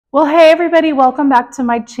Well, hey everybody, welcome back to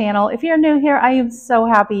my channel. If you're new here, I am so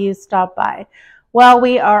happy you stopped by. Well,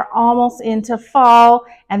 we are almost into fall,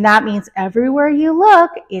 and that means everywhere you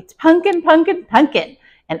look, it's pumpkin, pumpkin, pumpkin.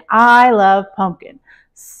 And I love pumpkin.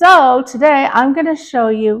 So today I'm going to show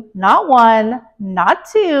you not one, not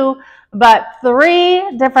two, but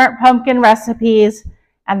 3 different pumpkin recipes.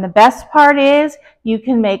 And the best part is you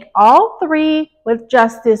can make all 3 with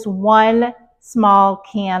just this one small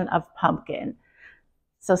can of pumpkin.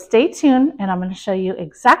 So stay tuned and I'm going to show you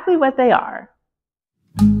exactly what they are.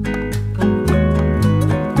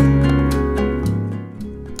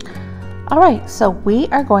 All right, so we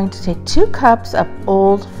are going to take 2 cups of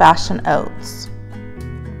old-fashioned oats.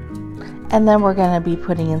 And then we're going to be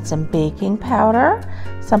putting in some baking powder,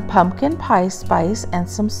 some pumpkin pie spice, and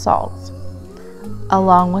some salt,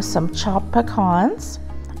 along with some chopped pecans.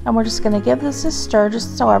 And we're just going to give this a stir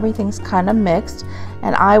just so everything's kind of mixed,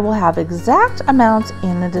 and I will have exact amounts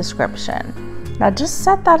in the description. Now just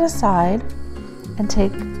set that aside and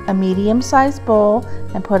take a medium-sized bowl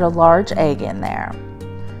and put a large egg in there.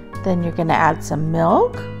 Then you're going to add some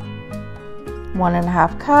milk,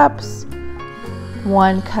 1½ cups,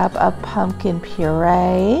 1 cup of pumpkin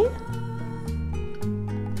puree,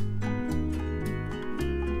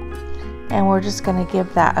 and we're just going to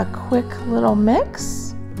give that a quick little mix.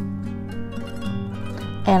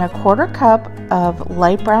 And a 1/4 cup of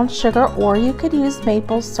light brown sugar, or you could use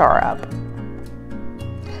maple syrup.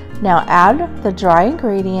 Now add the dry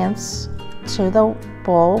ingredients to the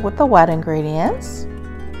bowl with the wet ingredients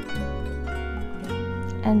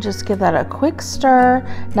and just give that a quick stir.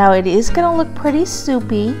 Now it is going to look pretty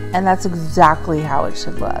soupy, and that's exactly how it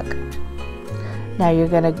should look. Now you're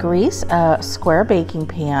going to grease a square baking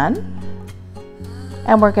pan,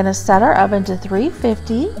 and we're going to set our oven to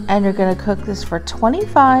 350, and you're going to cook this for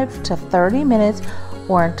 25 to 30 minutes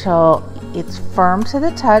or until it's firm to the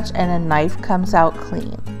touch and a knife comes out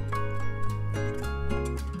clean.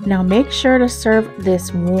 Now make sure to serve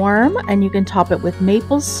this warm, and you can top it with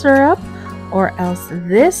maple syrup or else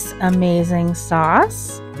this amazing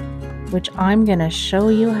sauce, which I'm going to show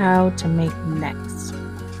you how to make next.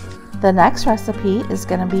 The next recipe is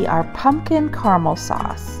going to be our pumpkin caramel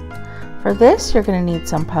sauce. For this, you're going to need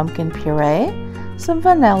some pumpkin puree, some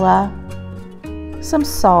vanilla, some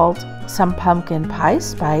salt, some pumpkin pie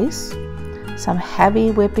spice, some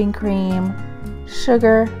heavy whipping cream,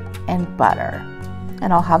 sugar, and butter.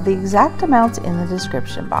 And I'll have the exact amounts in the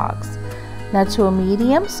description box. Now to a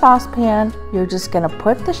medium saucepan, you're just going to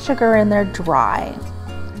put the sugar in there dry.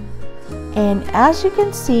 And as you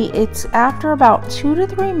can see, it's after about 2 to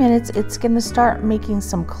 3 minutes, it's going to start making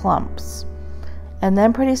some clumps. And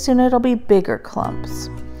then pretty soon it'll be bigger clumps.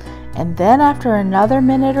 And then after another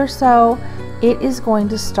minute or so, it is going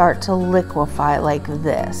to start to liquefy like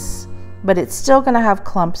this, but it's still going to have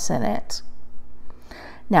clumps in it.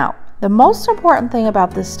 Now, the most important thing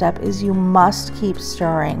about this step is you must keep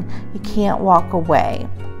stirring. You can't walk away.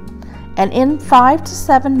 And in 5 to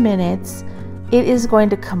 7 minutes, it is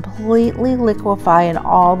going to completely liquefy and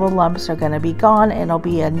all the lumps are going to be gone, and it'll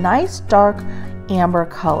be a nice dark amber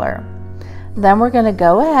color. Then we're going to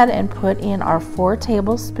go ahead and put in our 4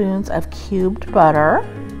 tablespoons of cubed butter.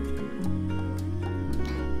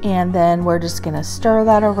 And then we're just going to stir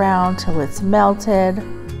that around till it's melted.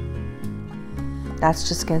 That's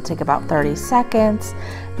just going to take about 30 seconds.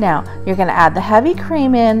 Now you're going to add the heavy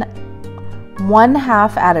cream in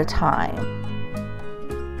 1/2 at a time.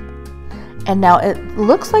 And now it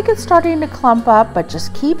looks like it's starting to clump up, but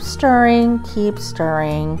just keep stirring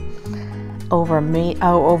over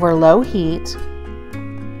low heat,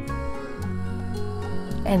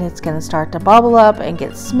 and it's going to start to bubble up and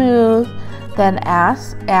get smooth. Then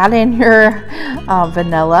add in your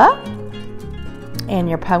vanilla and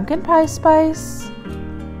your pumpkin pie spice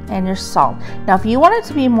and your salt. Now if you want it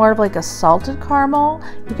to be more of like a salted caramel,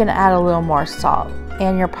 you can add a little more salt,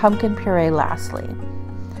 and your pumpkin puree lastly.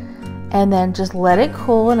 And then just let it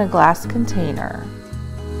cool in a glass container.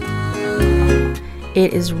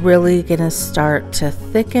 It is really going to start to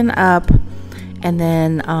thicken up, and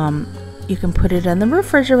then you can put it in the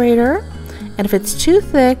refrigerator, and if it's too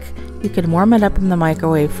thick, you can warm it up in the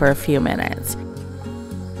microwave for a few minutes.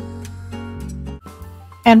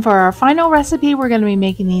 And for our final recipe, we're going to be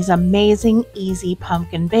making these amazing easy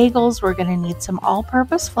pumpkin bagels. We're going to need some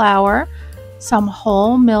all-purpose flour, some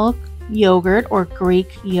whole milk yogurt or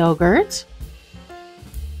Greek yogurt,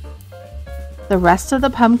 the rest of the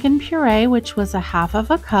pumpkin puree, which was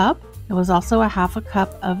 1/2 cup. It was also 1/2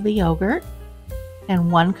 cup of the yogurt, and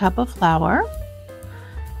 1 cup of flour.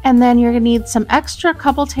 And then you're going to need some extra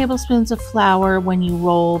couple tablespoons of flour when you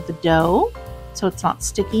roll the dough, so it's not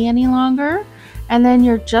sticky any longer. And then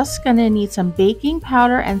you're just going to need some baking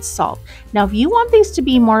powder and salt. Now, if you want these to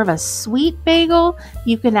be more of a sweet bagel,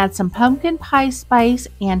 you can add some pumpkin pie spice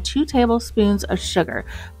and 2 tablespoons of sugar.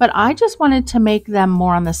 But I just wanted to make them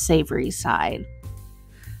more on the savory side.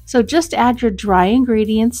 So just add your dry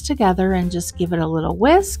ingredients together and just give it a little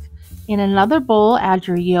whisk. In another bowl, add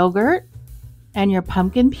your yogurt and your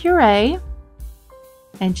pumpkin puree.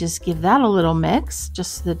 And just give that a little mix,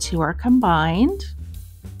 just so the two are combined.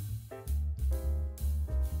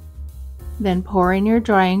 Then pour in your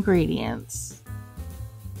dry ingredients.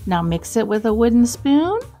 Now mix it with a wooden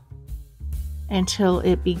spoon until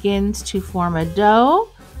it begins to form a dough,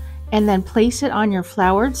 and then place it on your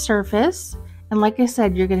floured surface. And like I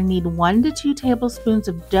said, you're going to need 1 to 2 tablespoons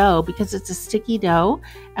of dough because it's a sticky dough,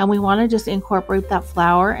 and we want to just incorporate that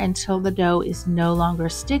flour until the dough is no longer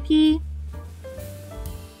sticky.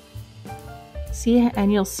 See,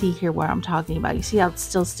 and you'll see here what I'm talking about. You see how it's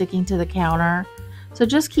still sticking to the counter? So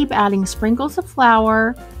just keep adding sprinkles of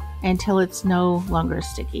flour until it's no longer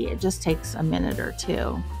sticky. It just takes a minute or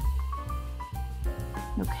two.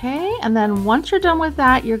 Okay, and then once you're done with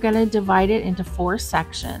that, you're going to divide it into 4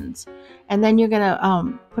 sections. And then you're going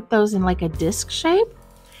to put those in like a disc shape.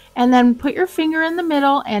 And then put your finger in the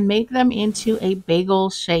middle and make them into a bagel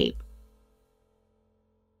shape.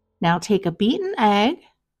 Now take a beaten egg.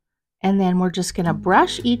 And then we're just going to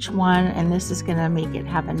brush each one, and this is going to make it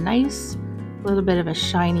have a nice little bit of a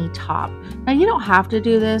shiny top. Now you don't have to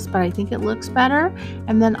do this, but I think it looks better.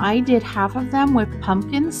 And then I did half of them with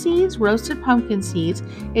pumpkin seeds, roasted pumpkin seeds.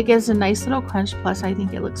 It gives a nice little crunch, plus I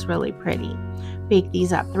think it looks really pretty. Bake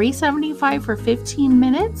these at 375 for 15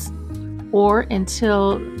 minutes or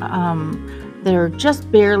until they're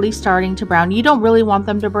just barely starting to brown. You don't really want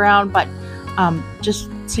them to brown, but just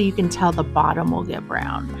so you can tell the bottom will get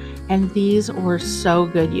brown. And these were so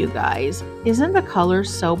good, you guys. Isn't the color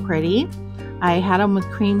so pretty? I had them with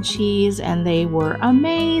cream cheese and they were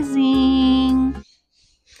amazing.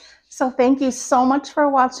 So thank you so much for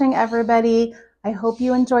watching, everybody. I hope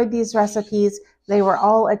you enjoyed these recipes. They were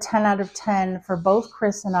all a 10 out of 10 for both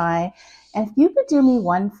Chris and I. And if you could do me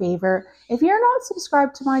one favor, if you're not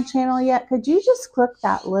subscribed to my channel yet, could you just click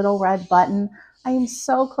that little red button? I am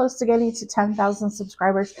so close to getting to 10,000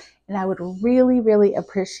 subscribers, and I would really, really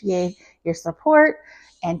appreciate your support.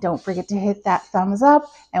 And don't forget to hit that thumbs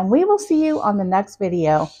up, and we will see you on the next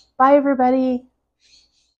video. Bye, everybody.